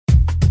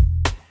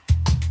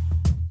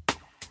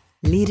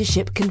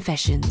Leadership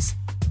Confessions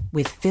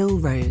with Phil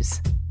Rose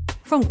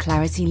from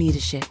Clarity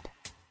Leadership.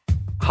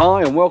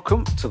 Hi and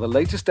welcome to the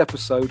latest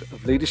episode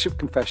of Leadership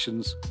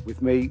Confessions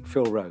with me,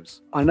 Phil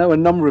Rose. I know a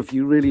number of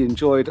you really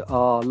enjoyed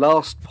our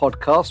last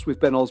podcast with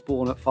Ben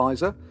Osborne at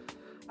Pfizer.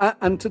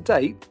 And to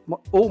date,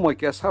 all my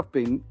guests have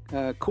been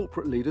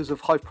corporate leaders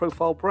of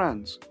high-profile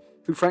brands,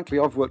 who frankly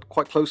I've worked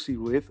quite closely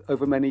with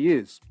over many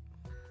years.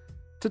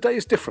 Today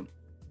is different.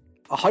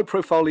 A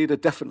high-profile leader,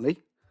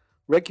 definitely,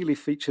 regularly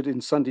featured in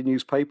Sunday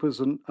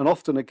newspapers and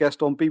often a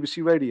guest on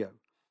BBC Radio.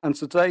 And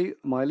today,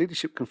 my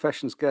Leadership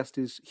Confessions guest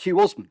is Hugh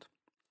Osmond.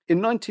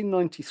 In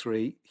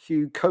 1993,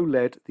 Hugh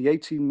co-led the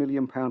 £18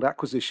 million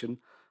acquisition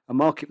and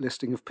market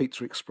listing of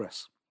Pizza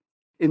Express.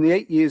 In the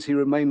 8 years he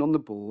remained on the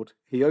board,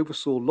 he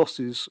oversaw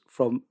losses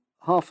from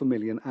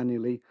 £500,000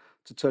 annually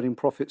to turning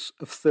profits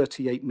of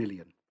 £38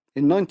 million.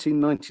 In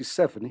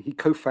 1997, he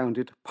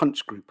co-founded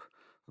Punch Group,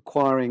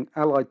 acquiring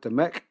Allied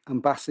Domecq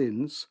and Bass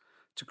Inns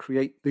to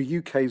create the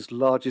UK's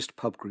largest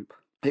pub group.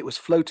 It was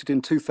floated in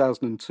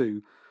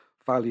 2002,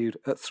 valued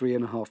at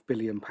 £3.5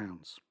 billion.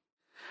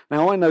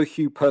 Now, I know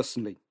Hugh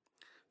personally.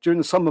 During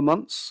the summer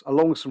months,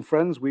 along with some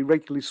friends, we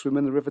regularly swim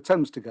in the River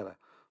Thames together,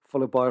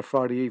 followed by a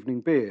Friday evening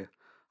beer.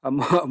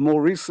 And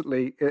more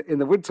recently, in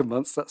the winter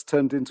months, that's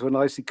turned into an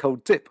icy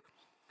cold dip.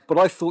 But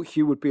I thought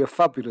Hugh would be a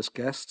fabulous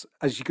guest,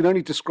 as you can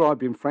only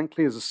describe him,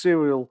 frankly, as a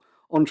serial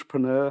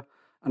entrepreneur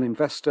and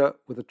investor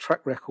with a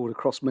track record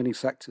across many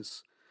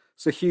sectors.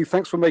 So Hugh,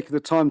 thanks for making the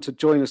time to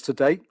join us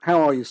today.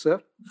 How are you,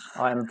 sir?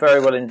 I am very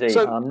well indeed.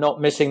 I'm not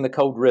missing the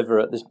cold river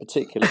at this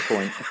particular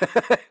point.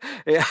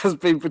 It has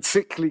been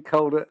particularly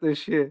cold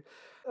this year.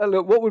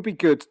 Look, what would be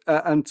good,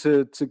 and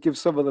to give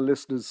some of the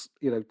listeners,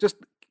 just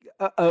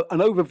an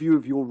overview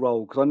of your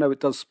role, because I know it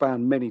does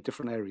span many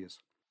different areas.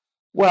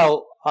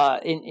 Well,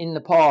 in the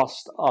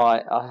past,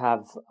 I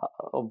have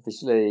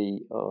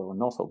obviously, or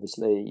not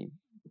obviously,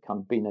 kind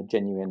of been a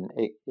genuine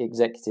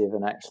executive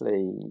and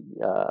actually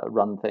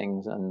run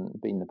things and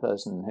been the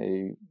person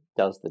who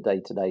does the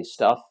day-to-day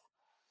stuff.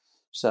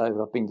 So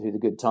I've been through the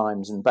good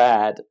times and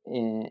bad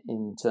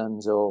in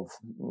terms of,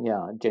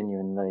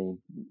 genuinely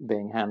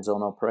being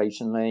hands-on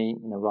operationally,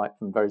 right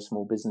from very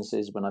small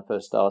businesses when I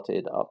first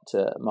started up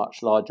to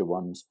much larger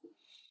ones.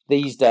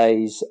 These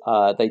days,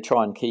 they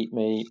try and keep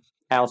me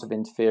out of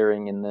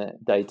interfering in the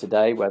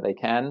day-to-day where they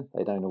can.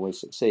 They don't always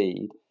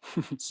succeed.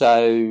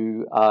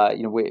 So,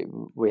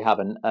 we have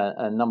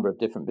a number of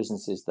different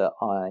businesses that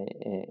I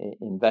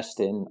invest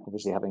in.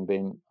 Obviously, having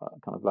been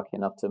kind of lucky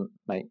enough to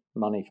make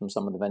money from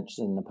some of the ventures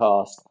in the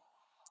past,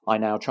 I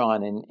now try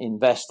and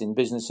invest in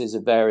businesses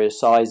of various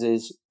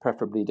sizes,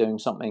 preferably doing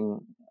something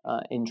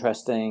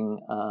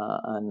interesting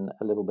and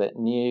a little bit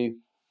new.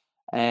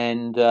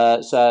 And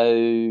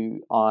so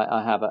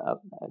I have a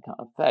kind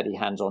of fairly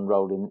hands-on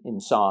role in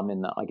some,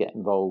 in that I get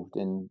involved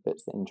in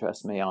bits that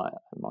interest me.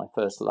 My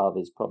first love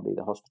is probably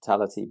the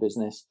hospitality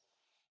business,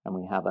 and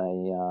we have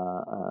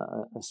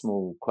a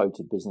small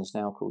quoted business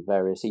now called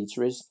Various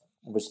Eateries.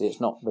 Obviously,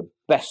 it's not the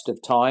best of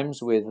times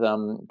with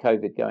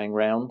COVID going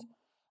round,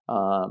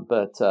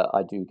 but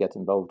I do get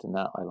involved in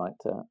that. I like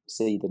to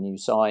see the new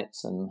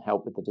sites and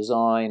help with the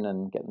design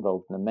and get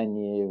involved in the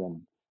menu,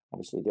 and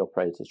obviously, the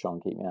operators try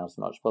and keep me out as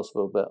much as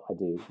possible, but I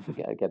do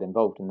get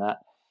involved in that.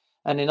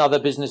 And in other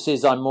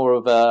businesses, I'm more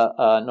of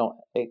not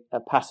a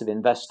passive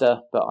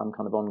investor, but I'm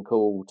kind of on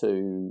call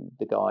to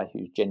the guy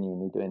who's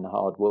genuinely doing the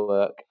hard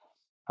work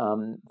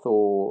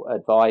for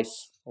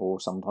advice, or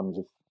sometimes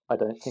if I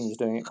don't think he's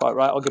doing it quite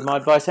right, I'll give my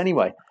advice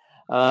anyway.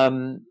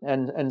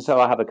 And so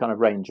I have a kind of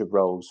range of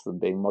roles, from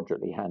being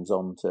moderately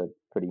hands-on to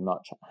pretty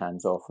much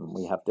hands-off, and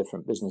we have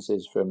different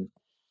businesses from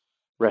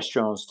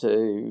restaurants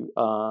to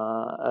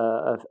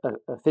a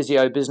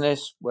physio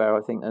business, where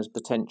I think there's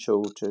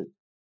potential to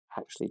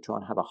actually try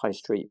and have a high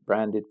street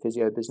branded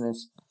physio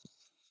business,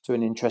 to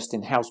an interest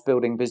in house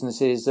building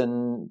businesses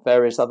and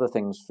various other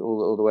things,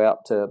 all the way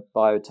up to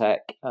biotech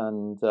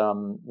and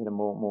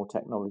more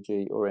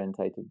technology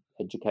orientated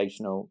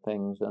educational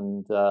things,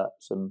 and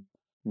some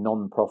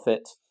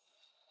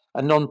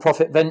a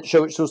non-profit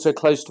venture which is also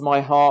close to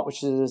my heart,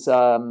 which is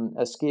a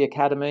ski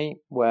academy,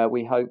 where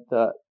we hope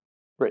that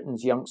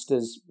Britain's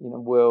youngsters,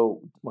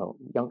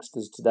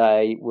 youngsters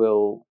today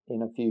will,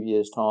 in a few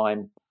years'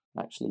 time,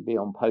 actually be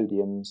on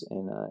podiums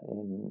in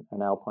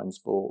an alpine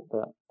sport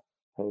that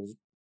has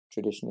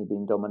traditionally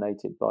been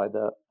dominated by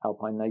the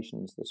Alpine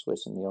nations, the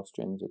Swiss and the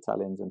Austrians,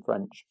 Italians and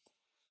French.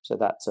 So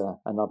that's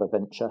another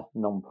venture,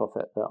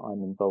 non-profit, that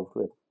I'm involved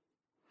with.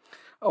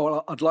 Oh,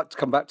 well, I'd like to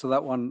come back to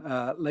that one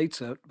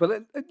later.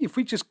 But if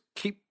we just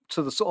keep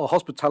to the sort of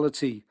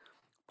hospitality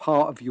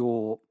part of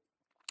your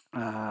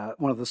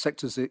one of the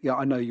sectors that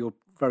I know you're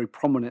very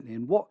prominent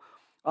in.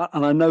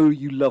 And I know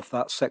you love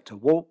that sector.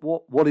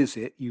 What is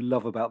it you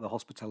love about the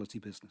hospitality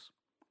business?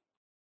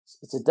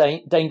 It's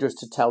dangerous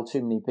to tell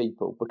too many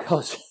people,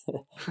 because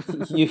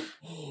the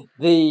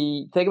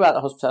thing about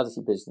the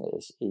hospitality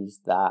business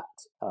is that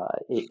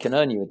it can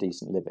earn you a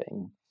decent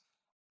living,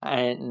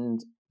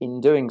 and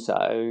in doing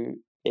so,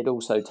 it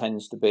also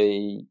tends to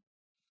be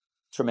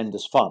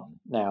tremendous fun.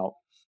 Now,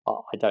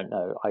 I don't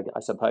know. I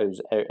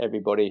suppose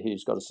everybody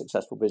who's got a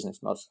successful business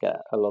must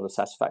get a lot of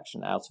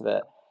satisfaction out of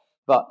it.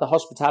 But the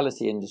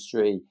hospitality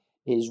industry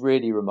is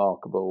really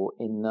remarkable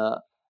in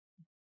that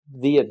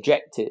the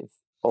objective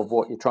of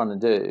what you're trying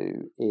to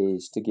do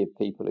is to give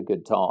people a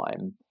good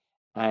time.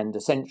 And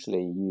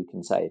essentially, you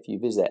can say if you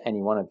visit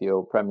any one of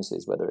your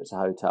premises, whether it's a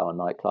hotel, a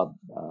nightclub,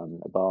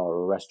 a bar,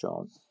 or a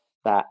restaurant,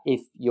 that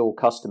if your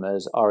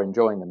customers are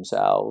enjoying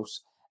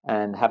themselves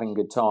and having a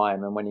good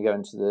time, and when you go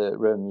into the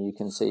room, you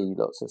can see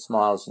lots of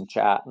smiles and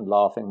chat and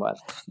laughing, well,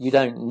 you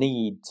don't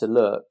need to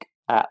look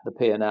at the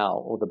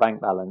P&L or the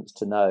bank balance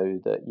to know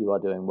that you are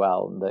doing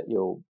well and that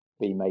you'll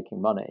be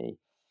making money.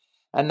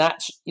 And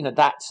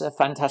that's a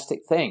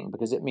fantastic thing,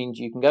 because it means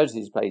you can go to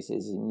these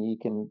places and you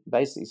can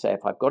basically say,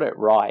 if I've got it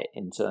right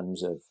in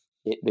terms of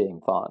it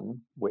being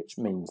fun, which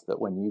means that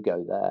when you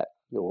go there,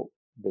 you'll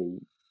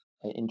be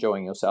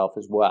enjoying yourself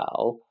as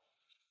well,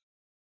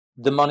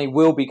 the money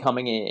will be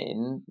coming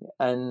in,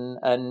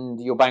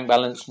 and your bank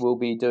balance will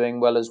be doing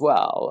well as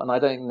well. And I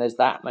don't think there's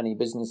that many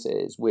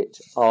businesses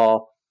which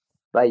are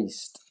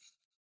based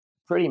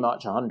pretty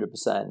much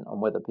 100%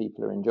 on whether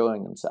people are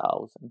enjoying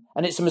themselves.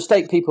 And it's a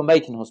mistake people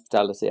make in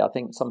hospitality. I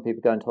think some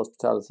people go into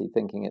hospitality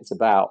thinking it's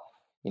about,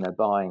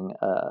 buying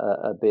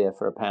a beer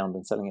for £1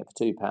 and selling it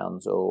for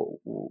 £2 or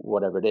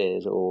whatever it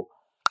is, or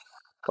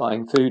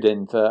buying food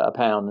in for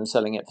 £1 and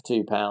selling it for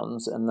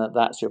 £2, and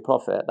that's your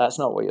profit. That's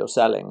not what you're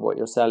selling. What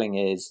you're selling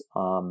is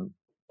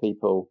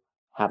people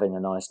having a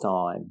nice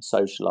time,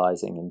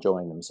 socializing,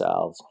 enjoying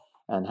themselves.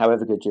 And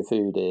however good your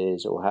food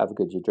is, or however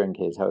good your drink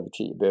is, however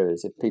cheap your beer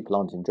is, if people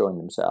aren't enjoying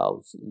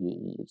themselves,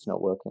 it's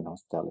not working in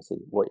hospitality.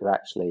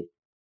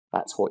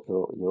 That's what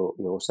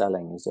you're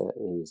selling is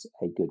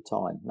a good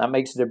time. That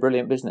makes it a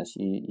brilliant business.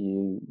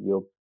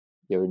 You're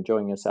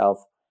enjoying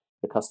yourself,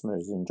 the customer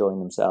is enjoying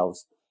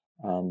themselves,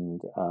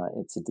 and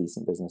it's a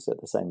decent business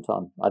at the same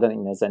time. I don't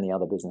think there's any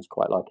other business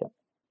quite like it.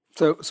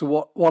 So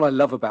what I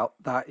love about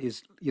that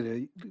is,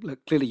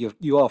 look, clearly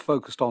you are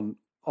focused on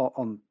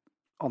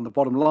the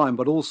bottom line,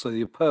 but also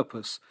your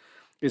purpose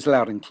is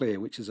loud and clear,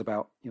 which is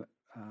about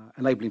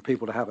enabling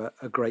people to have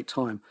a great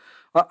time.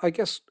 I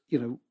guess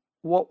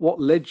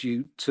what led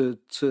you to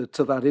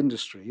that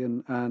industry,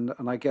 and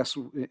I guess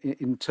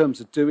in terms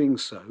of doing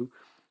so,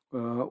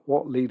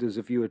 what leaders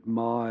have you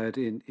admired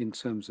in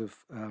terms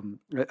of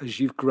as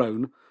you've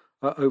grown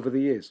over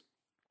the years?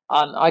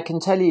 And I can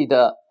tell you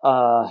that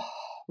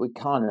we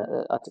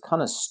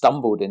kind of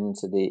stumbled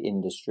into the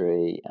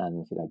industry,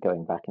 and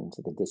going back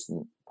into the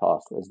distant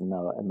past as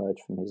Noah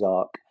emerged from his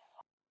ark.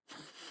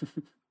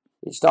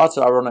 It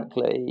started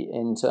ironically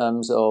in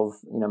terms of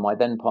my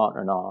then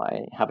partner and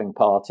I having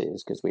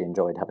parties, because we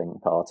enjoyed having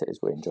parties.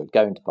 We enjoyed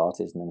going to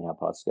parties, and then you have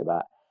parties to go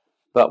back.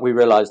 But we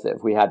realised that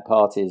if we had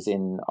parties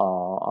in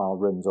our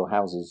rooms or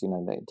houses,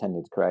 they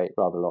tended to create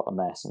rather a lot of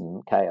mess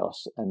and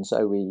chaos. And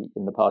so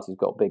the parties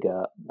got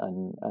bigger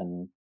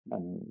and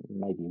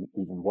maybe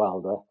even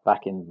wilder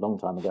back in a long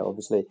time ago,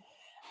 obviously.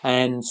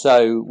 And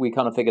so we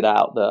kind of figured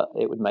out that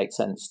it would make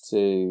sense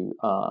to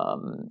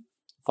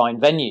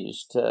find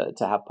venues to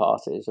have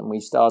parties. And we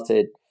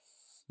started,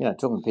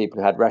 talking to people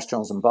who had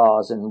restaurants and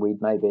bars, and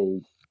we'd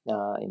maybe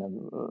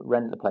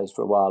rent the place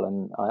for a while.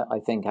 And I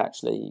think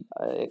actually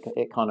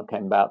it kind of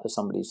came about that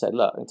somebody said,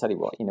 look, I'll tell you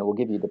what, we'll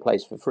give you the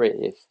place for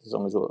free as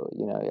long as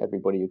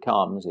everybody who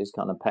comes is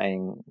kind of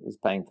paying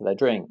for their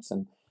drinks.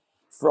 And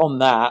from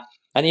that,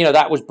 and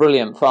that was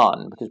brilliant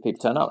fun, because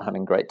people turn up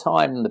having a great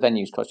time, and the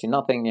venues cost you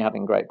nothing, you're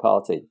having a great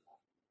party.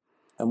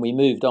 And we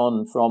moved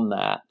on from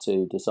that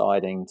to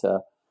deciding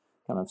to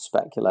kind of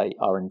speculate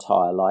our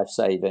entire life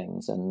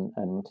savings, and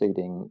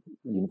including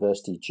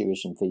university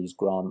tuition fees,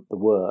 grant the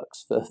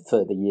works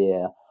for the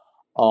year,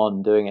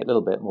 on doing it a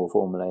little bit more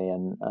formally,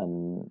 and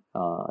kind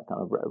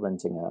of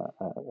renting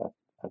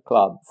a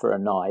club for a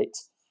night,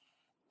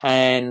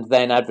 and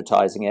then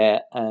advertising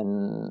it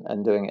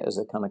and doing it as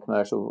a kind of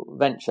commercial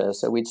venture.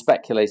 So we'd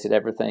speculated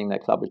everything. The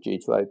club was due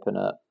to open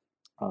at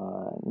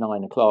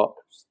 9 o'clock,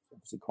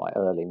 obviously quite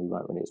early. We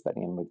weren't really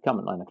expecting anyone to come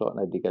at 9 o'clock.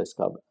 Nobody goes to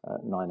the club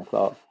at 9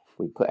 o'clock.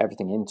 We put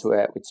everything into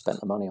it. We'd spent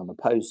the money on the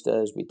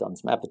posters. We'd done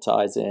some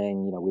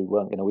advertising. We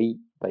weren't going to eat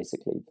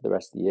basically for the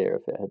rest of the year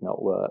if it had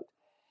not worked.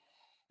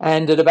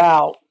 And at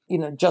about,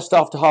 just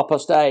after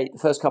 8:30, the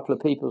first couple of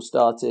people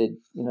started,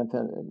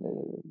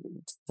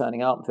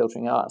 turning up and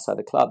filtering out outside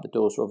the club. The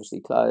doors were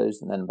obviously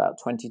closed. And then about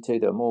 22,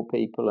 there were more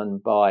people.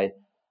 And by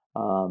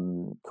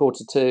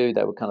 2:45,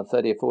 there were kind of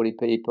 30 or 40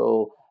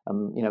 people.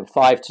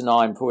 5 to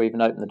 9, before we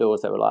even opened the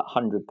doors, there were like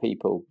 100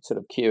 people sort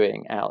of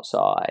queuing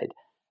outside.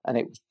 And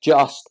it was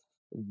just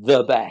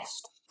the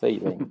best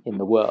feeling in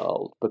the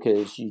world,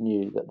 because you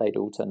knew that they'd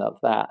all turned up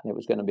for that, and it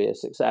was going to be a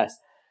success.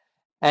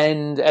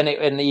 And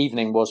the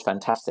evening was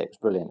fantastic. It was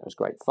brilliant. It was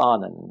great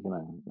fun, and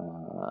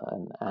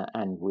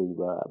and we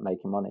were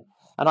making money.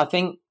 And I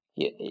think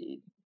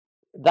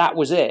that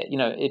was it.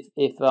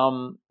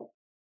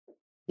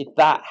 If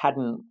that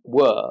hadn't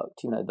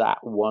worked,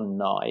 that one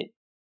night,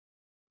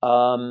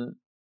 probably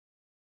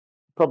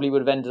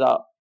would have ended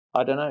up,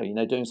 I don't know,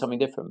 doing something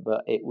different.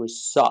 But it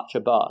was such a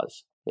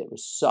buzz, It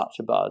was such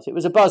a buzz. It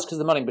was a buzz because of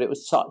the money, but it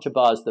was such a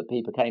buzz that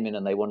people came in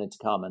and they wanted to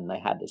come and they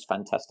had this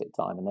fantastic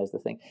time. And there's the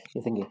thing,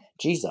 you're thinking,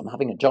 geez, I'm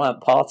having a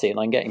giant party and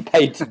I'm getting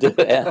paid to do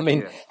it. I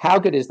mean, how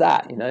good is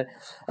that, you know?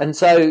 And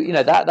so, you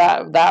know,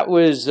 that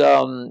was,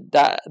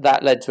 that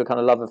led to a kind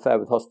of love affair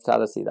with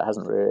hospitality that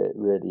hasn't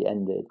really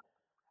ended.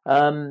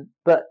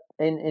 But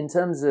in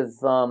terms of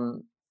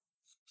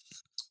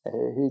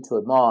who to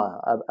admire,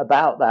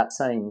 about that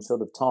same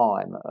sort of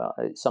time,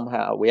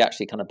 somehow we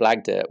actually kind of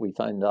blagged it. We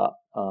phoned up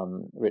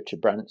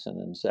Richard Branson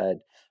and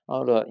said,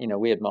 "Oh, look, you know,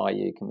 we admire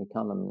you. Can we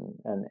come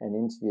and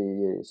interview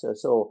you?"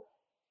 So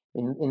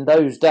in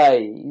those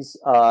days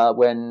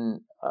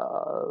when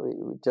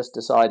we just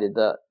decided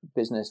that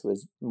business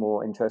was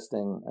more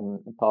interesting, and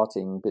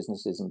partying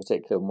businesses in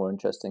particular more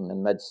interesting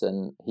than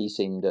medicine, he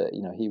seemed,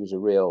 you know, he was a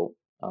real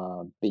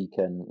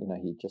beacon. You know,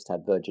 he just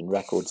had Virgin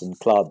Records and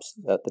clubs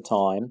at the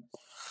time.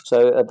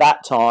 So at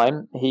that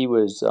time, he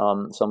was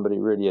somebody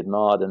really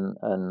admired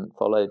and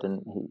followed,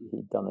 and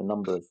he'd done a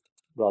number of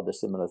rather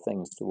similar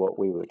things to what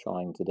we were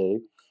trying to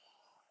do.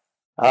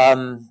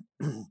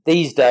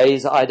 These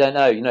days, I don't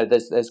know. You know,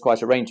 there's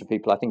quite a range of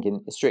people. I think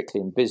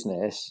strictly in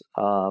business.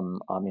 I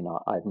mean,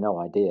 I have no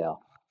idea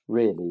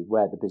really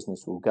where the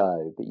business will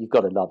go. But you've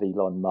got to love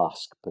Elon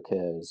Musk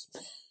because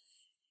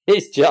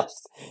he's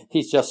just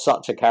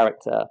such a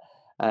character,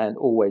 and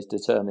always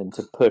determined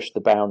to push the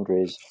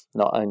boundaries,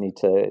 not only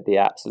to the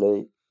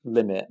absolute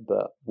limit,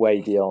 but way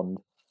beyond.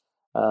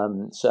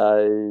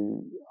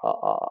 So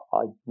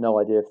I've no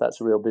idea if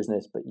that's a real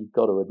business, but you've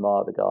got to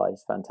admire the guy.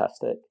 He's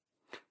fantastic.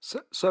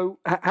 So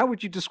how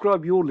would you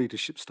describe your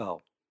leadership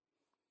style?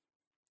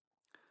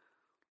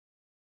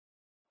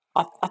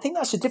 I think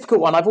that's a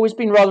difficult one. I've always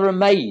been rather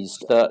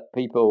amazed that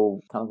people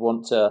kind of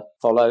want to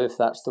follow, if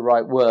that's the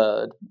right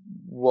word,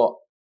 what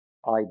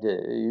I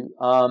do.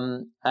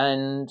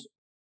 And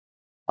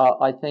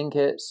I think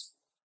it's,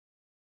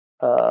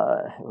 you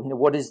know,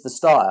 what is the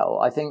style?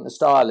 I think the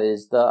style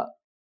is that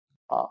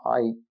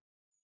I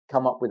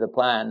come up with a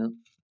plan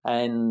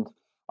and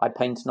I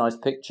paint a nice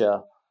picture,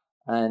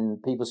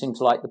 and people seem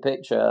to like the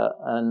picture,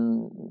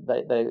 and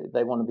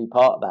they want to be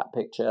part of that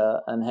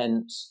picture, and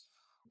hence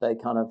they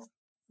kind of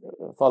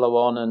follow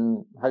on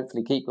and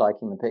hopefully keep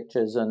liking the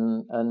pictures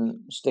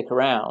and stick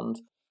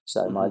around.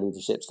 So my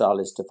leadership style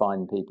is to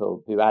find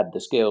people who add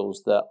the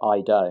skills that I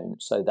don't,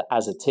 so that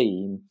as a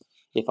team,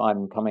 if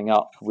I'm coming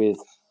up with,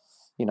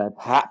 you know,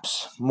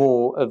 perhaps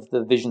more of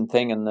the vision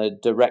thing and the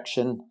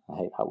direction, I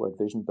hate that word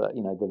vision, but,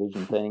 you know, the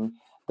vision thing,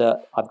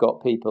 that I've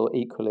got people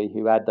equally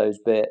who add those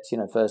bits. You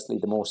know, firstly,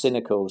 the more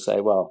cynical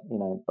say, well, you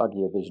know, bug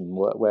your vision,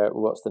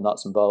 what's the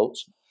nuts and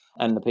bolts?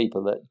 And the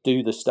people that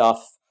do the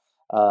stuff,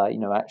 you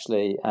know,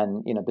 actually,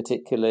 and, you know,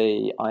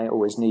 particularly, I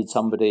always need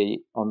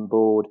somebody on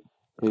board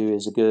who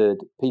is a good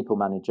people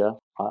manager.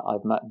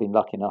 I've been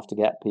lucky enough to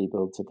get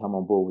people to come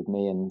on board with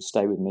me and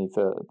stay with me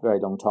for a very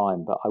long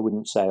time, but I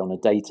wouldn't say on a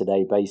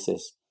day-to-day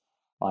basis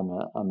I'm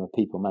a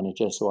people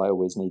manager, so I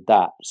always need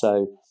that.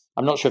 So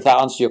I'm not sure if that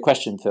answers your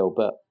question, Phil,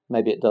 but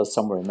maybe it does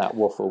somewhere in that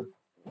waffle.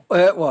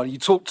 Well, you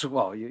talked to,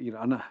 well, you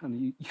know,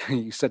 and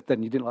you said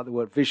then you didn't like the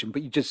word vision,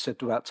 but you just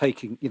said about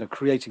taking, you know,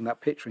 creating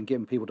that picture and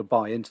getting people to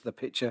buy into the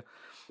picture.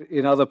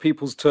 In other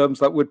people's terms,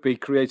 that would be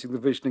creating the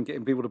vision and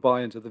getting people to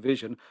buy into the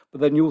vision.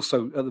 But then you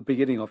also, at the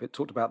beginning of it,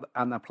 talked about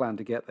and that plan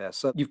to get there.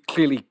 So you've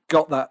clearly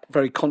got that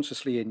very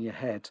consciously in your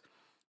head.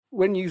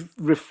 When you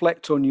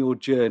reflect on your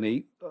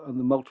journey and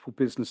the multiple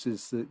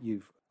businesses that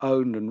you've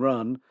owned and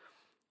run,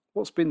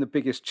 what's been the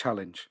biggest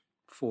challenge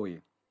for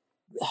you?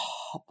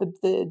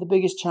 The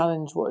biggest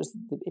challenge was,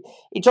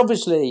 it's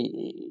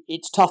obviously,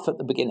 it's tough at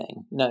the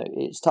beginning. No,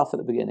 it's tough at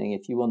the beginning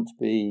if you want to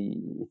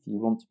be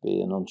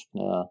an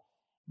entrepreneur.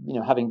 You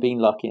know, having been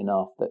lucky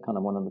enough that kind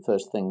of one of the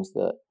first things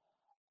that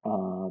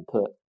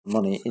put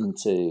money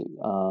into,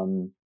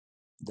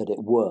 that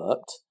it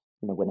worked,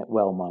 you know, when it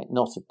well might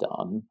not have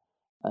done,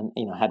 and,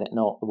 you know, had it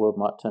not, the world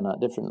might turn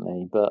out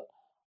differently. But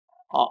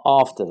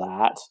after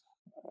that,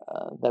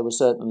 there were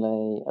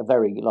certainly a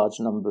very large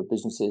number of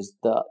businesses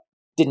that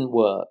didn't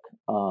work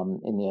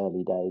in the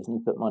early days, and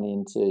you put money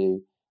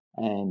into,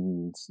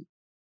 and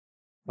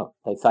well,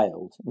 they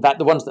failed. In fact,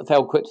 the ones that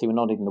failed quickly were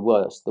not even the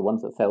worst. The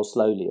ones that fail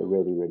slowly are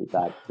really, really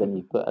bad. Then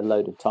you put a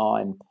load of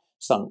time,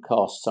 sunk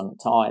costs, sunk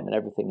time, and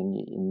everything, and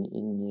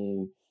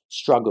you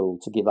struggle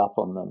to give up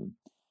on them.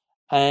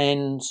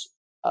 And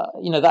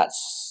you know,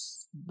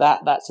 that's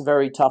a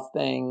very tough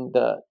thing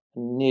that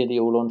nearly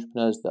all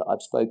entrepreneurs that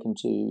I've spoken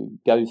to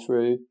go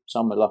through.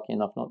 Some are lucky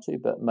enough not to,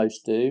 but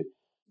most do.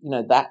 You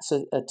know, that's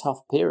a tough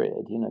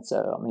period. You know,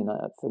 so I mean,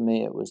 for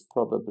me, it was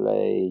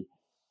probably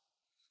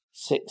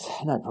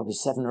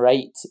 7 or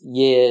 8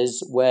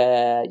 years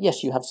where,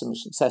 yes, you have some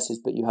successes,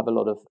 but you have a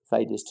lot of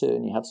failures too,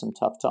 and you have some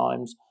tough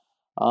times.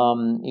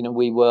 You know,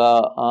 we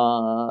were,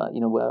 you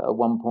know, at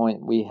one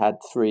point we had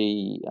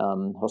 3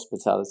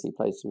 hospitality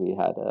places. We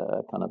had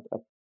a kind of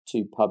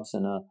 2 pubs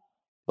and a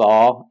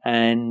bar,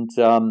 and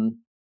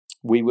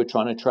we were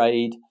trying to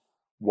trade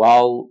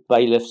while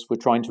bailiffs were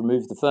trying to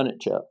remove the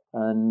furniture.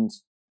 And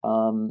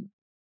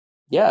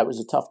yeah, it was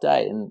a tough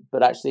day.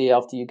 But actually,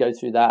 after you go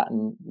through that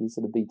and you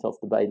sort of beat off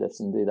the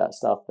bailiffs and do that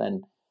stuff,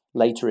 then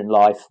later in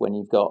life, when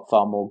you've got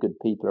far more good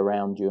people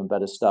around you and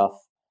better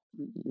stuff,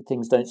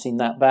 things don't seem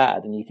that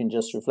bad, and you can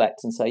just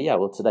reflect and say, yeah,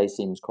 well, today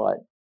seems quite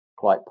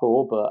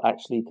poor, but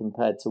actually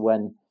compared to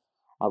when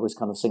I was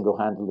kind of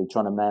single-handedly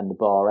trying to man the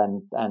bar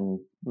and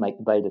make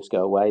the bailiffs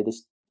go away,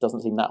 this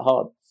doesn't seem that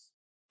hard.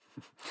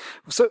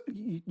 So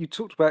you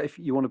talked about if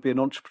you want to be an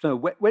entrepreneur.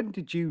 When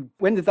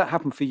did that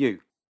happen for you?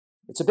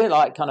 It's a bit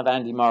like kind of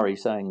Andy Murray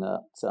saying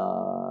that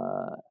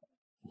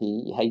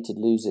he hated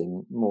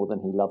losing more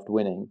than he loved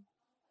winning.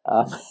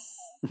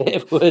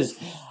 It was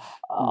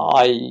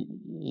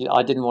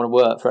I didn't want to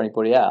work for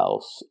anybody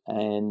else,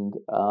 and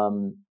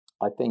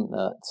I think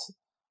that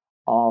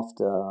I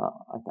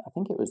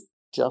think it was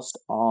just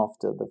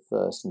after the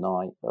first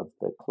night of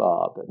the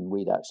club, and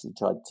we'd actually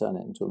tried to turn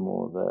it into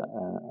more of a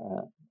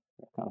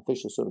kind of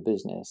official sort of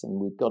business, and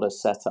we'd got a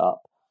set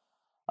up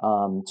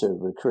to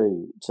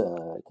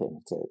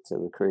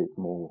recruit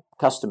more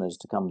customers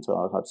to come to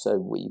our club. So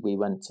we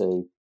went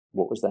to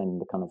what was then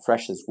the kind of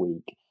Freshers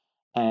Week,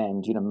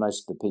 and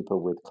most of the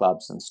people with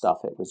clubs and stuff,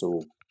 it was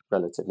all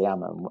relatively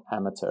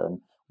amateur,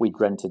 and we'd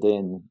rented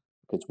in,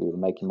 because we were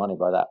making money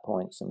by that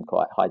point, some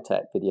quite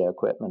high-tech video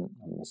equipment,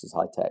 and this is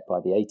high-tech by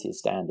the 80s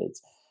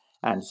standards.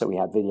 And so we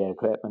had video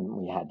equipment,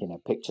 we had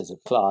pictures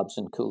of clubs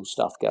and cool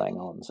stuff going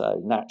on.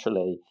 So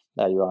naturally,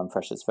 there you are in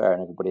Freshers Fair,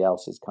 and everybody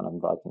else is kind of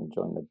inviting to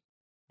join the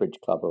bridge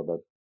club or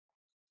the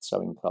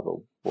sewing club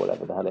or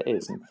whatever the hell it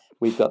is. And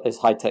we've got this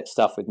high-tech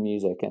stuff with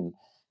music, and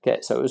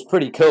so it was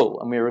pretty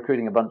cool. And we were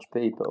recruiting a bunch of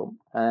people.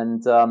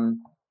 And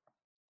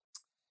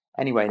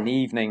anyway, in the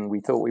evening, we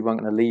thought we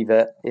weren't going to leave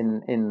it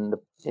in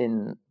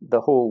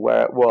the hall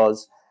where it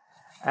was.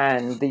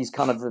 And these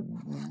kind of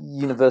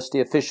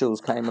university officials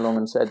came along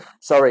and said,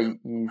 sorry,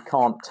 you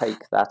can't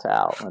take that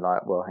out. And we're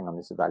like, well, hang on,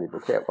 this is valuable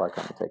kit. Why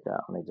can't you take it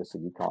out? And they just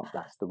said, you can't,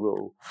 that's the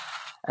rule.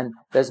 And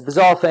there's a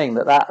bizarre thing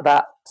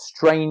that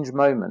strange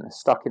moment has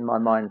stuck in my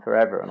mind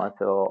forever. And I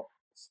thought,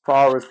 as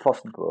far as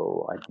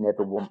possible, I'd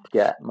never want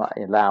to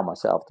allow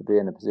myself to be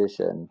in a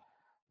position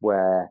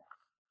where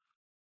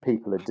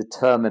people are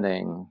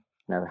determining,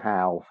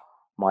 how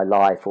my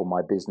life or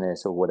my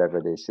business or whatever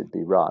it is should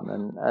be run.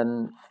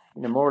 And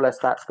more or less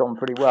that's gone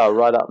pretty well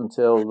right up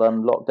until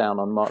lockdown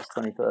on March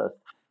 21st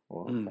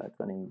or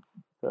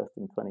 21st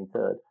and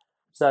 23rd.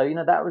 So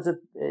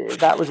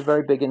that was a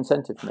very big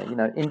incentive for me.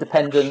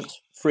 Independent,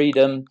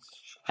 freedom,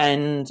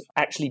 and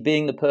actually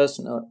being the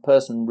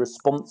person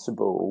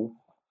responsible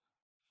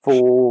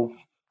for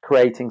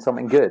creating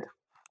something good.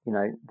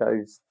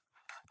 Those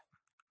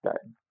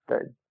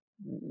that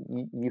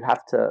you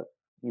have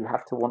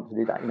to want to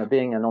do that.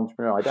 Being an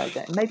entrepreneur,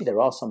 maybe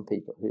there are some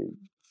people who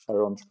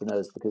are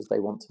entrepreneurs because they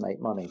want to make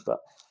money, but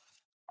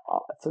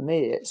for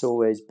me, it's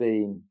always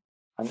been,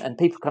 and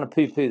people kind of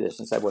poo-poo this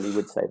and say, well, he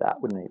would say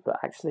that, wouldn't he? But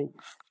actually,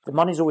 the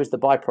money's always the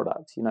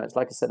byproduct. It's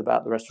like I said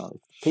about the restaurant.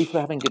 If people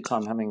are having a good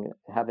time,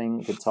 having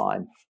a good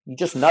time, you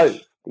just know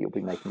that you'll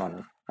be making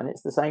money. And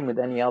it's the same with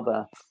any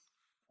other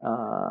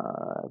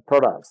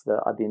products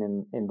that I've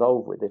been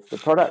involved with. If the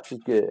product is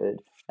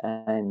good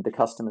and the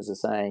customers are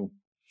saying,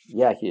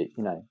 yeah,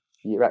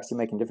 you're actually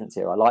making a difference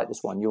here. I like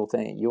this one. Your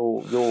thing,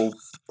 your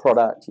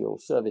product, your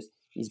service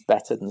is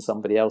better than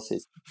somebody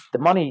else's. The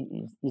money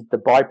is the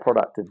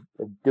byproduct of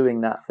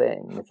doing that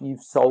thing. If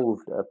you've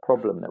solved a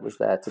problem that was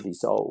there to be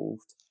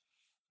solved,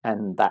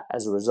 and that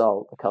as a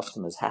result the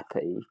customer's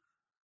happy,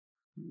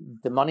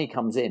 the money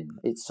comes in.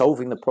 It's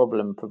solving the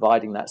problem,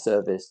 providing that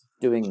service,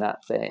 doing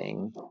that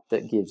thing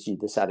that gives you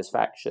the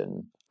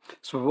satisfaction.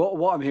 So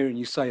what I'm hearing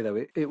you say,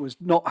 though, it was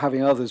not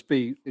having others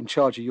be in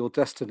charge of your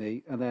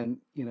destiny, and then,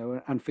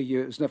 and for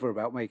you, it was never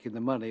about making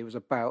the money. It was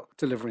about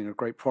delivering a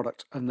great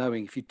product and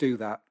knowing if you do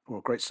that, or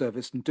a great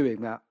service, and doing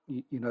that,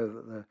 you know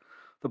that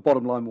the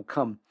bottom line will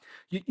come.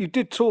 You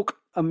did talk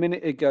a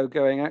minute ago,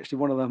 going, actually,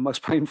 one of the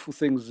most painful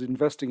things is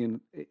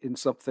investing in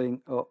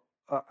something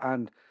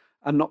and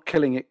not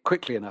killing it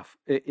quickly enough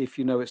if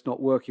you know it's not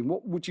working.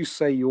 What would you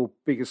say your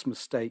biggest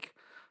mistake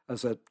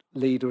as a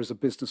leader, as a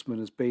businessman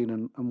has been,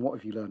 and what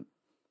have you learned?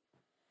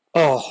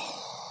 Oh,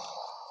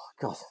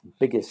 God,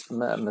 biggest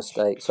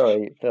mistake.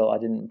 Sorry, Phil, I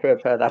didn't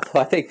prepare that. But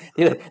I think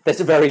there's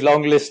a very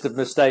long list of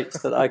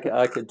mistakes that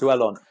I could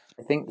dwell on.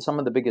 I think some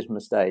of the biggest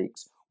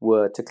mistakes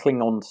were to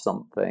cling on to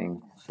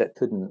something that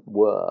couldn't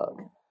work.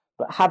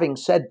 But having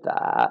said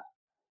that,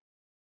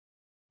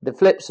 the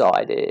flip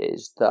side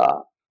is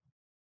that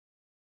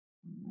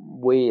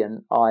we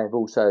and I have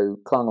also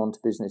clung on to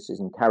businesses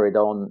and carried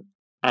on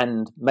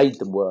and made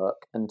them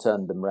work and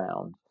turned them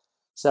round.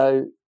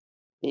 So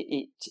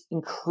it's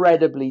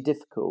incredibly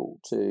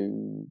difficult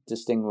to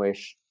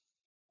distinguish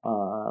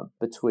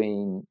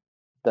between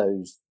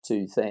those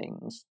two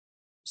things.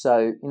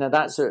 So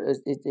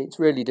it's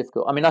really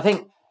difficult. I mean, I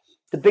think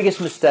the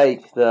biggest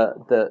mistake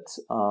that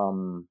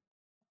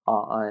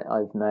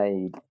I've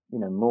made,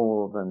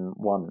 more than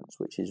once,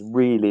 which is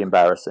really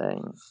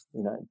embarrassing,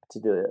 to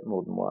do it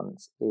more than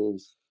once,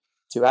 is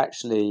to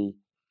actually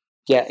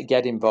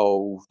get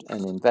involved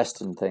and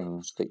invest in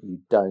things that you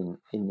don't,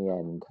 in the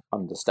end,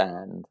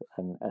 understand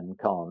and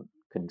can't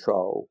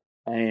control,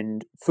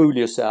 and fool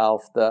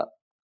yourself that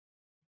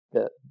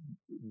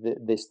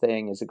this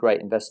thing is a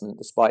great investment,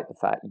 despite the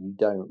fact you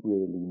don't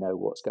really know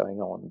what's going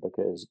on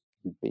because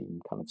you've been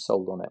kind of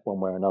sold on it one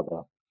way or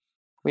another.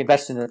 We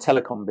invested in a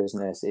telecom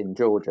business in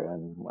Georgia,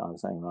 and I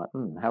was saying, like,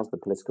 how's the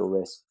political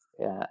risk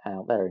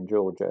out there in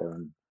Georgia?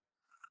 And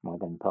my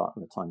then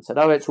partner at the time said,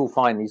 oh, it's all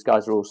fine. These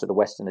guys are all sort of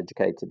Western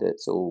educated.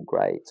 It's all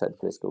great. So the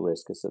political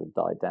risk has sort of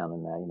died down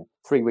in there.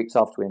 3 weeks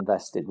after we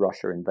invested,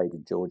 Russia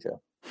invaded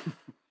Georgia.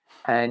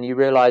 And you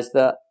realize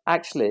that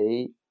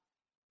actually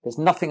there's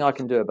nothing I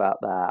can do about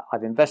that.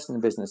 I've invested in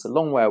a business a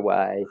long way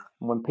away.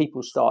 And when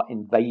people start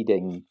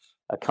invading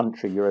a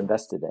country you're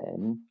invested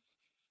in,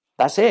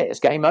 that's it. It's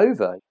game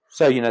over.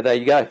 So, there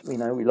you go.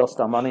 We lost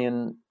our money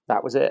and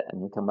that was it.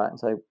 And you come back and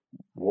say,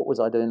 what was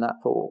I doing that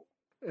for?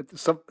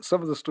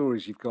 Some of the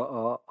stories you've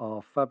got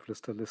are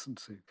fabulous to listen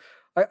to.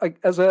 I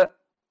as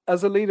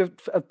a leader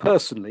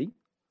personally,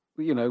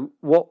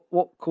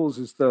 what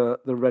causes the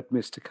red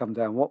mist to come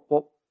down?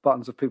 What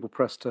buttons have people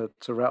pressed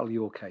to rattle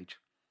your cage?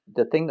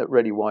 The thing that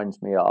really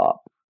winds me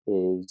up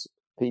is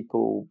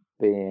people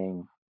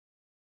being,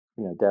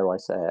 dare I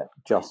say it,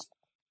 just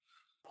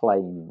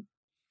plain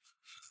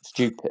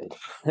stupid.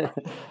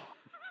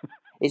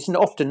 It's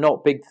often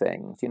not big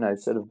things,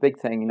 sort of big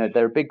thing,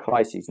 there are big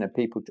crises,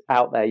 people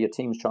out there, your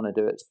team's trying to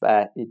do its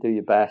best, you do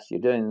your best,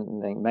 you're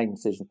making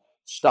decisions,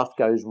 stuff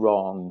goes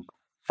wrong.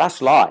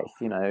 That's life,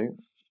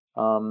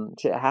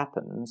 shit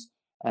happens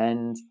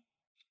and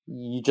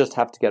you just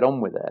have to get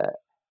on with it.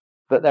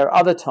 But there are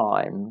other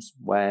times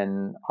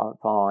when I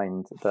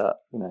find that,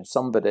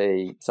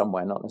 somebody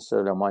somewhere, not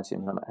necessarily on my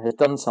team, has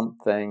done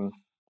something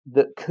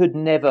that could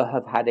never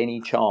have had any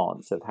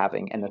chance of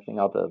having anything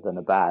other than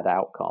a bad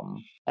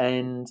outcome.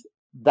 And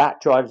that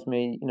drives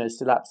me,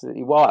 still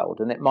absolutely wild.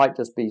 And it might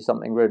just be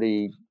something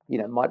really,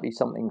 it might be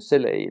something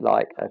silly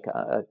like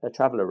a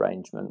travel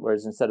arrangement,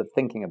 whereas instead of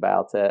thinking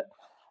about it,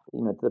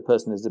 the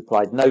person has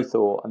applied no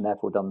thought and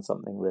therefore done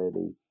something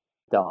really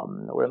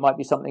dumb. Or it might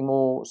be something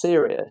more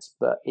serious,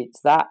 but it's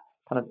that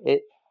kind of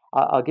it.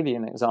 I'll give you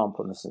an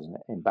example, and this is an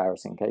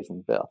embarrassing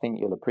occasion, but I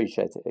think you'll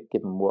appreciate it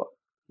given what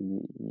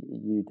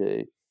you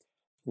do.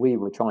 We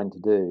were trying to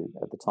do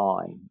at the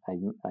time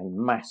a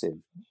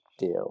massive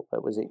deal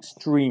that was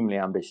extremely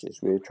ambitious.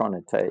 We were trying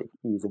to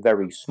use a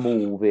very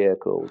small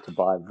vehicle to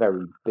buy a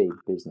very big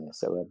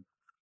business. So we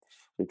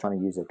were trying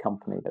to use a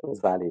company that was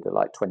valued at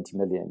like 20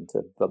 million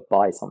to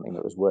buy something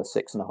that was worth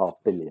 6.5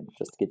 billion,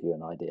 just to give you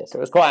an idea. So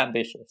it was quite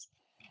ambitious.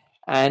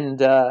 And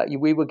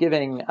we were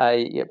giving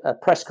a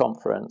press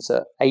conference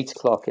at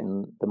 8:00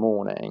 in the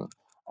morning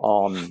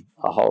on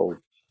a whole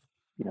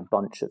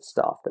bunch of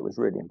stuff that was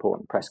really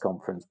important: press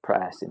conference,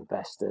 press,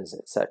 investors,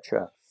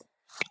 etc.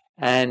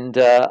 And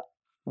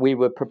we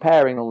were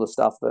preparing all the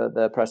stuff for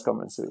the press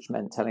conference, which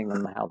meant telling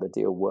them how the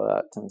deal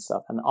worked and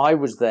stuff. And I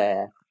was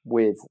there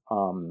with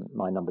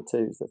my number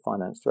two, the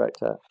finance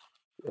director,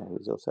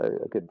 who's also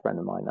a good friend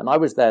of mine. And I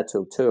was there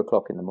till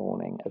 2:00 in the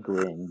morning,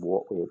 agreeing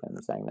what we were going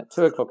to be saying. At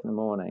 2:00 in the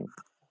morning,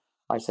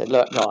 I said,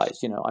 look, guys,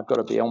 I've got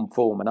to be on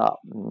form and up,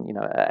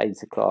 at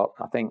 8:00.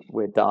 I think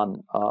we're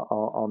done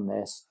on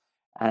this.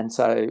 And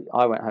so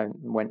I went home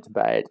and went to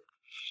bed,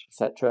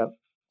 etc.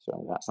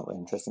 So that's not very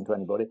interesting to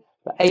anybody.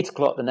 But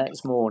 8:00 the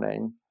next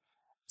morning,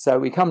 so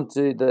we come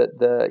to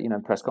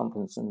the press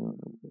conference and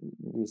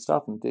do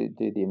stuff and do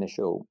the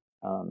initial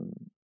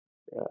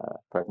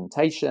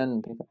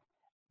presentation,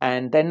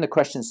 and then the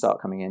questions start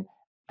coming in.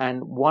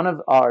 And one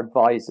of our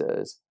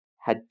advisors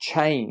had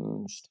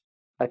changed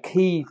a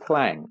key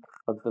plank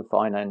of the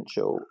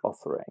financial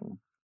offering,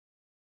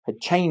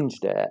 had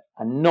changed it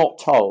and not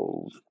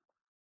told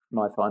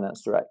my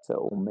finance director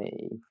or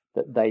me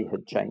that they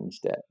had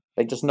changed it.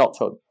 They just not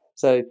told.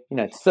 So,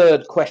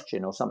 third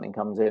question or something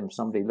comes in from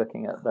somebody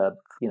looking at the,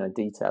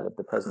 detail of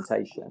the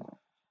presentation,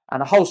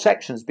 and a whole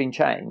section has been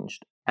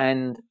changed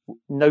and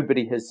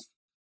nobody has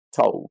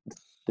told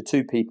the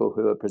two people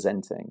who are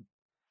presenting.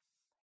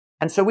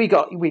 And so we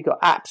got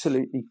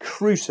absolutely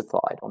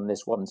crucified on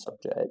this one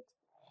subject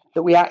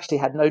that we actually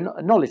had no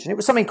knowledge. And it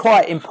was something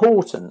quite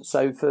important.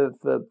 So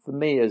for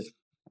me as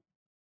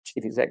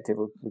chief executive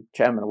or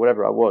chairman or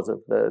whatever I was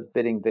of the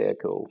bidding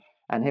vehicle,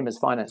 and him as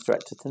finance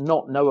director, to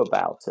not know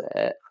about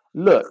it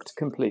looked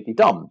completely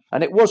dumb.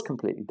 And it was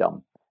completely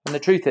dumb. And the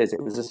truth is,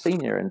 it was a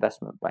senior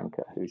investment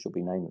banker, who shall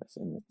be nameless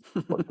in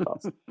this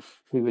podcast,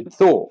 who had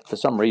thought for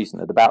some reason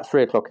at about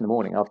 3:00 in the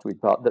morning after we'd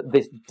parked that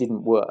this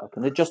didn't work,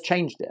 and had just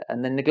changed it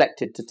and then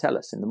neglected to tell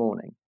us in the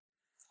morning.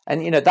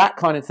 And, that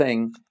kind of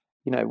thing,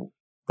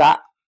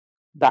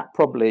 that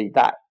probably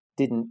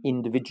didn't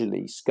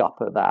individually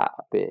scupper that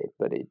bid,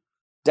 but it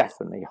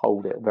definitely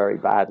hold it very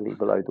badly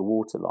below the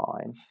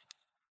waterline.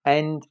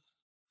 And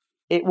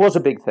it was a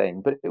big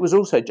thing, but it was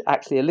also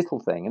actually a little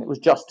thing, and it was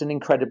just an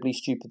incredibly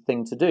stupid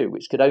thing to do,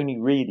 which could only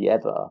really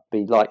ever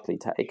be likely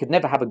to. It could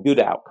never have a good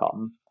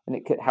outcome, and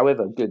it could,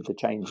 however good the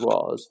change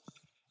was,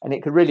 and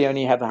it could really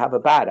only ever have a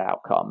bad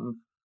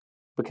outcome,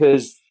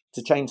 because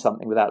to change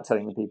something without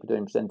telling the people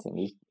doing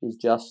presenting is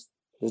just,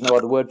 there's no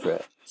other word for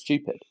it,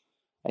 stupid.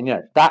 And,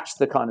 that's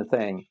the kind of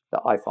thing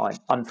that I find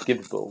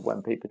unforgivable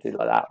when people do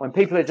like that. When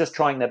people are just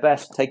trying their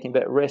best, taking a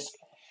bit of risk,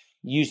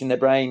 using their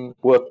brain,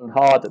 working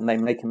hard, and they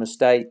make a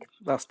mistake,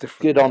 that's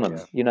different. Good on them.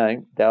 Yeah.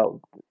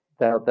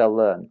 They'll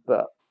learn.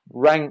 But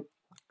rank,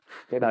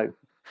 I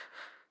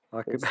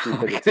can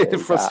hear the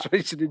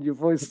frustration in your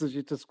voice as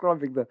you're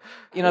describing the.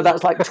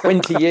 That's like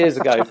 20 years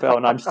ago, Phil,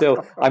 and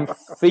I'm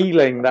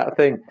feeling that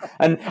thing.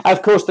 And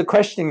of course, the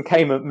question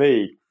came at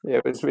me.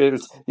 It was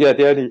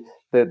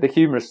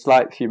the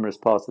slight humorous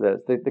part of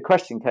this. The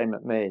question came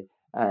at me,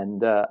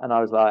 and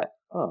I was like,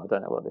 oh, I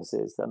don't know what this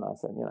is. Then I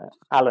said,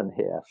 Alan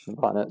here from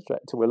Finance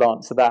Director will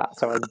answer that.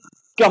 So I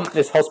gumped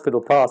this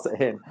hospital pass at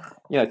him,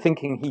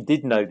 thinking he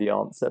did know the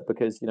answer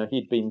because,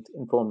 he'd been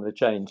informed of the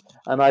change.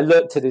 And I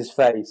looked at his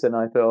face and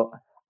I thought,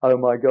 oh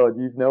my God,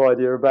 you've no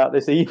idea about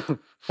this either,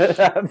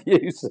 have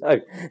you? So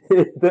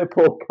the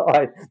poor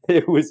guy,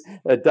 it was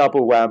a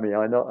double whammy.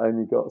 I not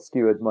only got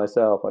skewered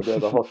myself, I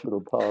gave a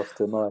hospital pass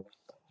to my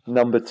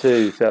number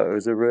 2. So it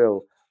was a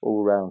real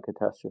all-round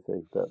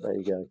catastrophe, but there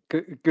you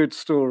go. Good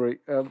story.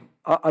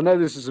 I know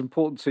this is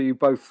important to you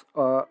both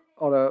on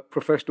a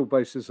professional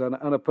basis and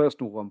a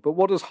personal one, but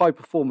what does high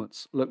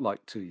performance look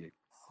like to you?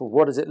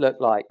 What does it look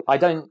like? I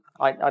think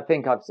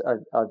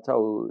I've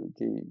told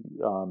you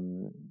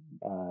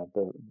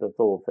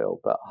before, Phil,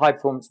 but high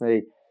performance to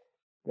me,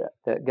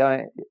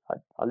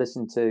 I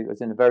listened to, I was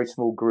in a very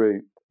small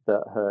group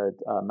that heard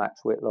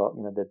Max Whitlock,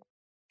 the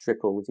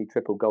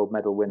triple gold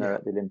medal winner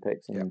at the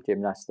Olympics in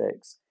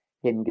gymnastics,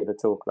 him give a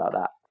talk about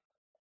that.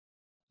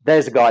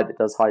 There's a guy that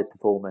does high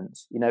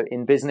performance.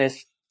 In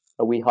business,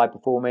 are we high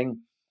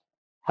performing?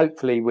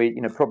 Hopefully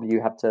we, probably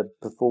you have to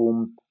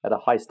perform at a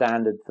high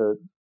standard for,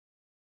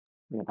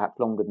 perhaps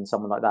longer than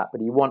someone like that.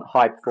 But you want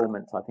high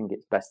performance, I think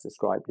it's best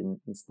described in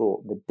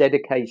sport. The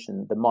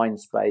dedication, the mind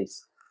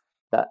space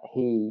that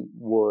he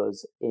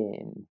was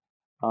in,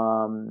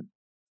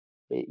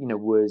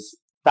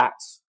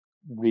 that's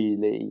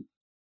really,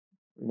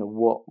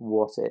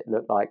 what it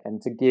looked like.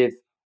 And to give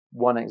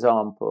one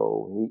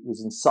example, he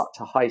was in such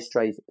a high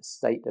state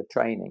of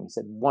training. He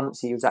said once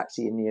he was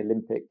actually in the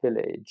Olympic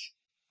Village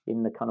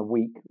in the kind of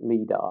week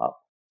lead up,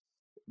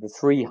 the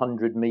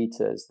 300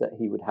 meters that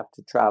he would have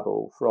to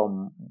travel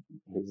from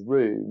his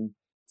room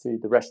to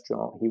the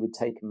restaurant, he would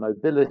take a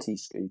mobility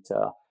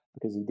scooter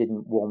because he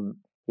didn't want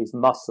his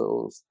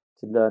muscles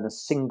to learn a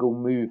single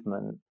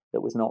movement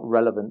that was not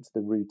relevant to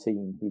the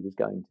routine he was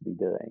going to be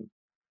doing.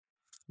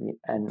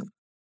 And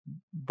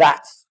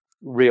that's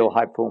real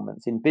high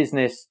performance. In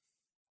business,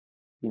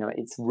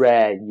 it's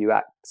rare you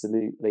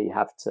absolutely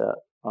have to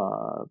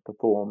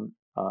perform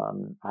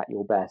at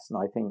your best. And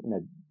I think,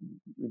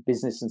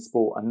 business and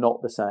sport are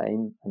not the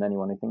same. And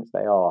anyone who thinks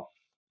they are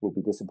will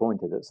be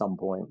disappointed at some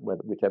point,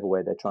 whichever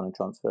way they're trying to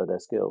transfer their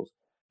skills.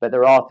 But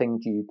there are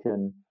things you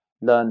can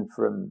learn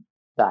from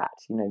that.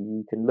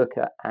 You can look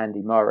at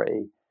Andy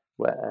Murray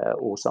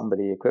or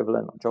somebody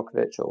equivalent, or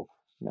Djokovic, or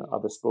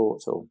other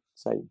sports, or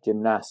say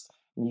gymnasts.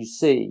 And you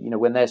see,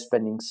 when they're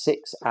spending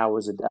 6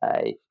 hours a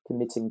day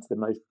committing to the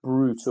most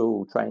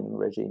brutal training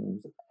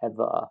regimes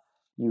ever,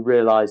 you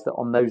realize that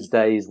on those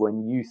days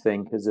when you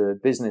think as a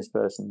business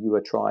person you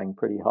are trying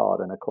pretty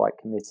hard and are quite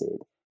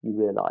committed, you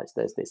realize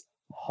there's this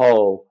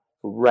whole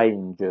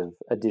range of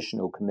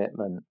additional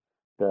commitment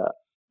that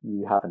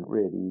you haven't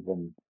really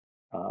even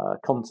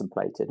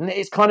contemplated. And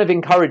it's kind of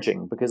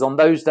encouraging because on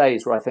those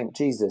days where I think,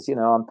 Jesus,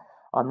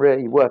 I'm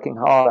really working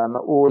hard, I'm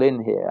all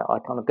in here, I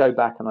kind of go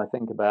back and I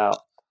think about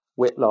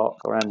Whitlock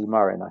or Andy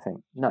Murray, and I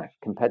think, no,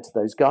 compared to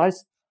those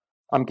guys,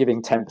 I'm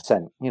giving 10%.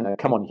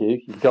 Come on,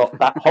 Hugh, you've got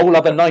that whole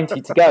other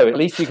 90 to go. At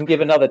least you can give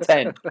another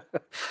 10.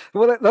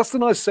 Well, that's the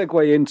nice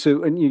segue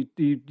into, and you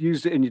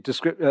used it in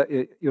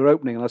your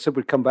opening, and I said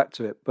we'd come back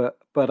to it, but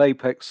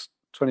Apex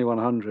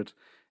 2100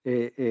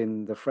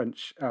 in the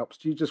French Alps.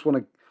 Do you just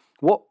want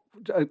to,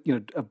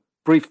 a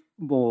brief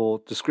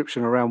more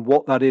description around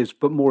what that is,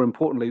 but more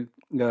importantly,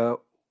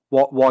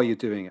 why you're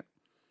doing it?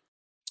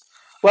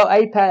 Well,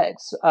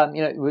 Apex,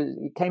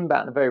 it came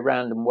about in a very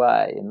random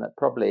way, in that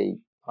probably,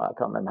 I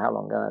can't remember how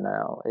long ago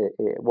now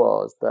it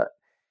was, but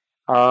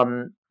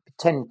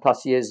 10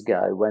 plus years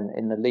ago, when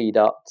in the lead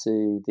up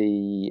to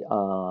the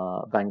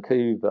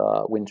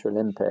Vancouver Winter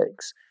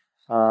Olympics,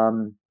 I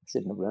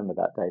shouldn't remember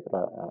that date,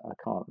 but I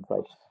can't, I'm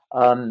afraid.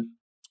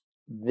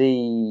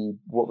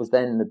 What was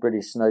then the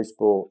British Snow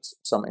Sports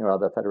something or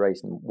other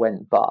federation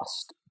went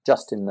bust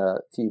just in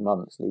the few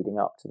months leading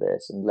up to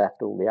this, and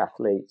left all the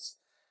athletes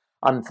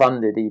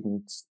unfunded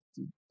even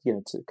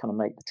to kind of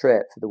make the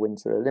trip for the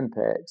Winter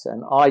Olympics.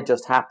 And I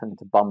just happened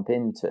to bump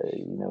into,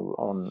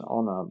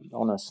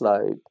 on a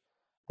slope,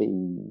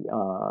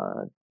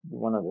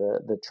 one of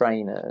the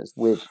trainers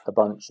with a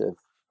bunch of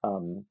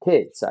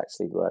kids,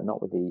 actually, were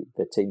not with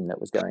the team that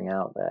was going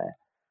out there.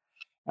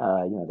 They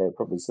were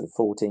probably sort of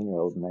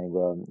 14-year-old, and they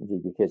were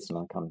GB kids, and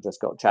I kind of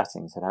just got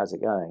chatting and said, how's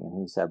it going?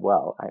 And he said,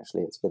 well,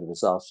 actually, it's a bit of a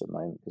disaster at the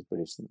moment because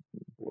British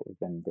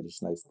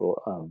Snow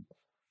Sport,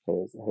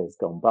 has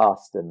gone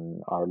bust,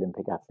 and our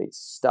Olympic athletes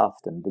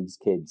stuffed, and these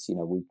kids,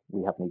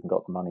 we haven't even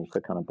got the money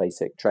for kind of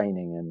basic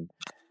training and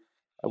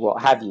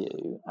what have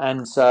you.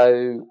 And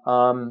so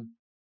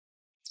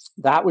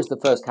that was the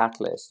first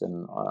catalyst,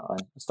 and I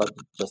started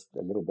just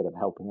a little bit of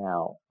helping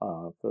out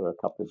for a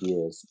couple of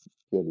years,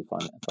 purely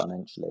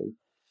financially.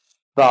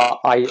 But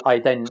I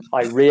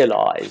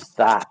realised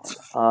that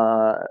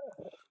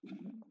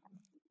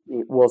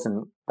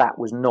that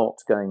was not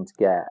going to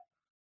get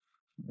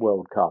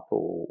World Cup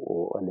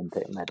or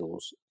Olympic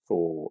medals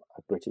for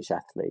British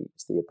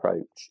athletes. The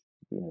approach,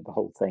 the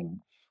whole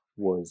thing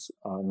was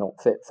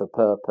not fit for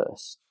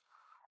purpose,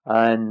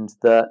 and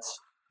that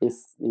if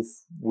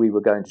we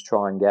were going to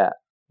try and get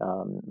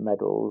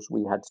medals,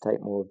 we had to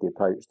take more of the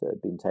approach that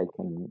had been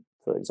taken,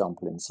 for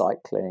example, in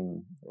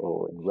cycling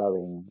or in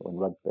rowing or in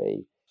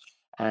rugby,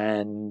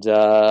 and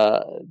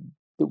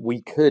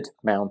we could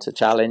mount a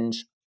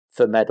challenge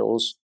for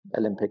medals,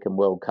 Olympic and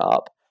World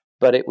Cup,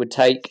 but it would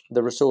take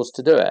the resource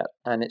to do it.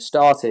 And it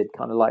started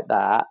kind of like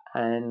that.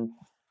 And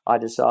I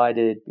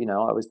decided,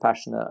 I was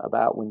passionate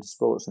about winter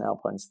sports and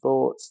alpine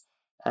sports,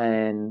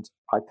 and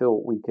I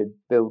thought we could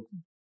build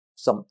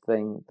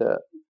something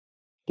that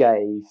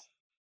gave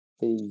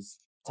these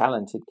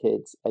talented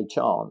kids a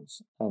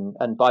chance.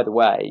 And by the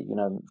way,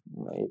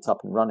 it's up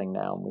and running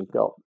now, and we've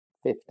got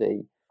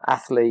 50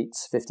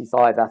 athletes,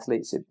 55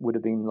 athletes. It would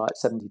have been like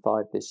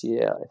 75 this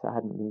year if it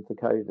hadn't been for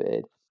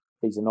COVID.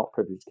 These are not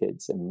privileged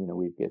kids, and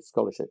we give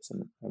scholarships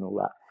and all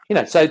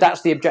that. So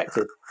that's the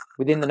objective.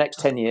 Within the next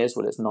 10 years,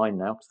 well, it's 9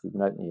 now because we've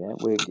been opening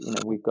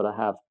it. We've got to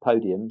have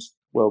podiums,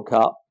 World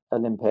Cup,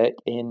 Olympic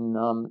in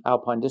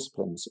alpine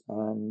disciplines,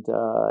 and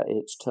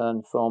it's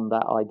turned from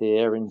that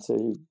idea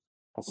into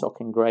a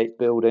socking great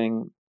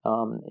building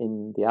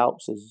in the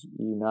Alps, as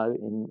you know,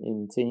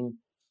 in team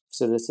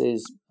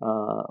facilities,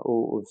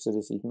 all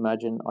facilities you can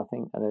imagine, I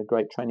think, and a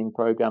great training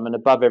program, and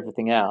above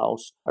everything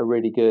else, a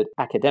really good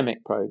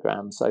academic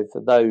program. So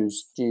for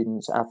those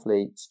students,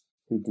 athletes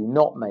who do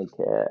not make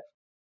it,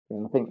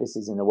 and I think this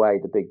is in a way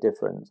the big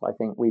difference. I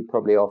think we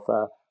probably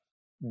offer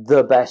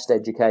the best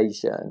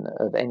education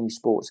of any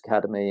sports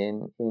academy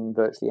in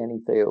virtually any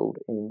field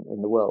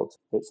in the world.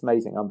 It's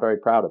amazing. I'm very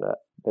proud of it.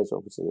 There's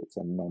obviously, it's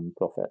a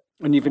non-profit.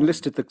 And you've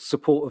enlisted the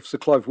support of Sir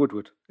Clive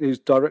Woodward, who's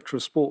Director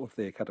of Sport of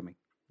the Academy.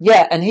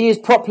 Yeah, and he is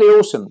properly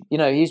awesome.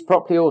 He's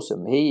properly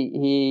awesome.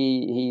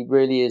 He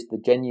really is the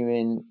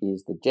genuine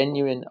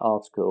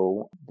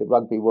article. The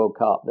Rugby World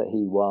Cup that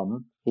he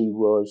won, he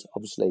was,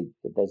 obviously,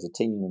 there's a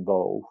team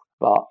involved,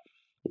 but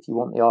if you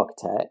want the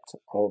architect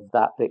of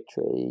that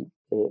victory,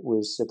 it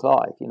was Sir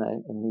Clive,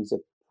 and he's a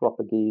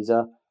proper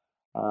geezer.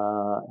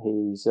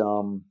 He's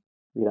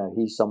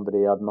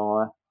somebody I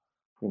admire.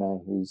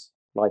 He's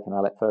like an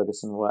Alec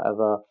Ferguson or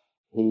whatever.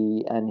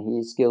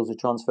 His skills are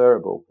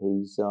transferable.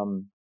 He's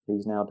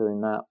now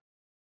doing that.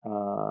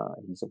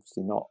 He's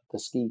obviously not the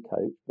ski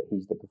coach, but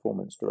he's the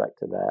performance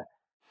director there.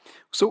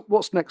 So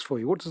what's next for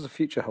you? What does the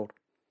future hold?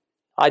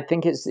 I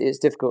think it's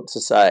difficult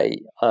to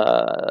say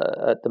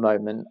at the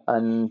moment,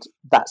 and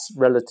that's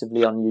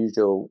relatively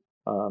unusual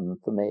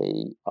for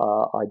me.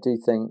 I do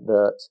think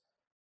that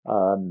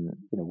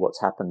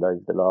what's happened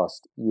over the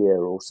last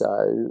year or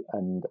so,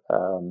 and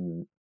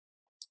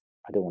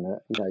I don't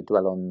want to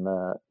dwell on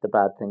the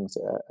bad things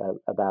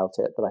about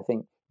it, but I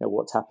think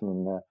what's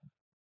happened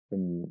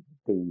in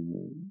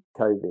the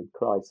COVID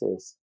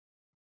crisis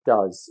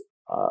does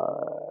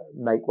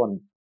make one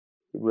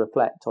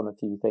reflect on a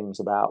few things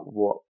about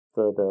what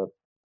further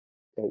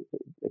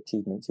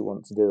achievements you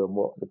want to do and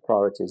what the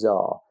priorities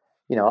are.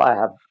 I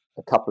have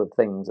a couple of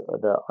things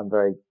that I'm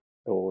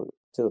or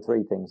 2 or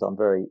 3 things I'm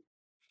very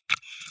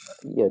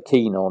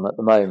keen on at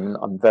the moment.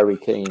 I'm very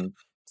keen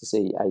to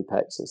see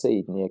Apex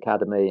succeed in the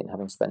academy, and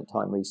having spent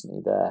time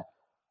recently there,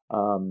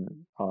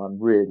 I'm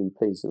really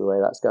pleased with the way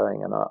that's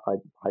going, and I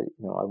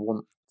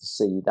want to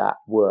see that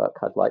work.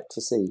 I'd like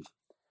to see,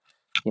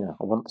 I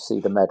want to see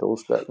the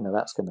medals, but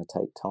that's going to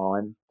take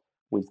time.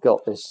 We've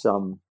got this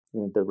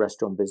the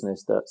restaurant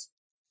business that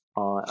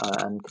I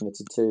am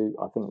committed to.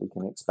 I think we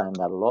can expand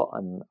that a lot,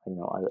 and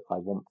I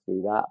want to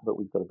do that, but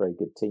we've got a very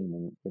good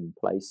team in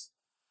place,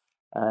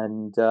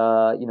 and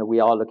we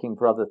are looking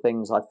for other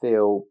things. I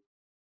feel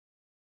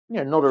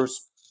not as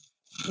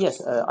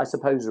I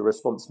suppose a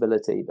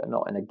responsibility, but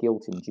not in a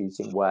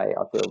guilt-inducing way.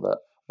 I feel that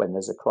when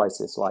there's a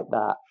crisis like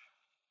that,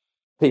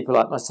 people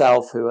like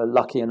myself who are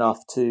lucky enough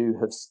to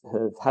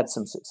have had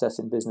some success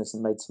in business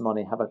and made some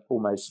money have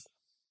almost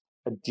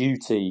a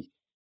duty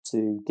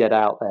to get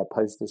out there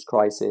post this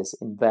crisis,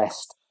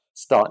 invest,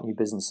 start new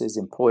businesses,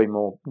 employ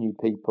more new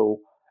people,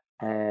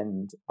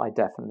 and I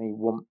definitely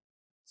want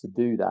to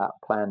do that,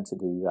 plan to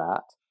do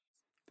that.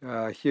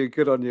 Hugh,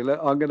 good on you.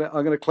 I'm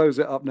gonna close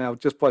it up now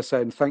just by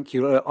saying thank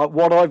you.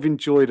 What I've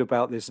enjoyed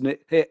about this, and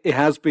it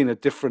has been a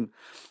different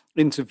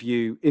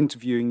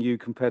interviewing you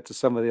compared to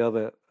some of the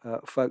other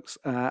folks,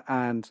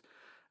 and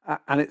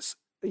it's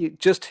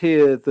just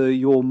hear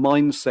your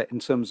mindset in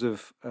terms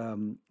of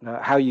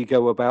how you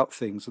go about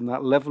things and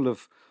that level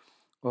of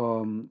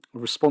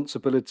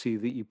responsibility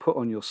that you put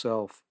on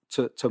yourself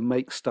to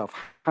make stuff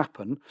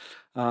happen,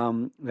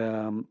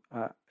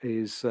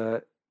 is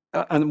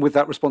and with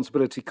that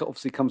responsibility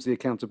obviously comes the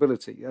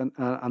accountability,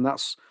 and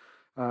that's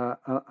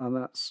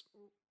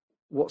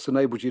what's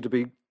enabled you to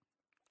be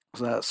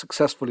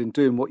successful in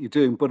doing what you're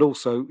doing. But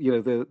also,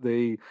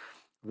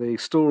 the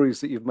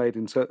stories that you've made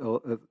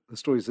the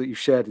stories that you've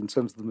shared in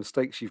terms of the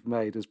mistakes you've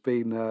made has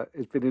been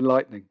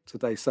enlightening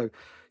today. So,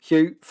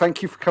 Hugh,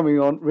 thank you for coming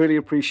on. Really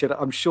appreciate it.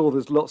 I'm sure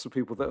there's lots of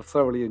people that have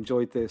thoroughly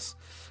enjoyed this,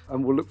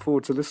 and we'll look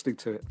forward to listening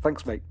to it.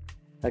 Thanks, mate.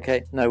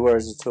 Okay, no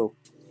worries at all.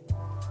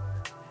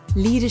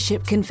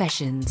 Leadership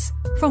Confessions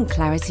from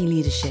Clarity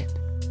Leadership.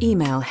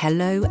 Email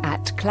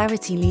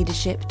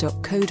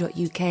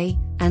hello@clarityleadership.co.uk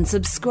and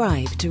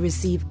subscribe to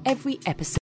receive every episode.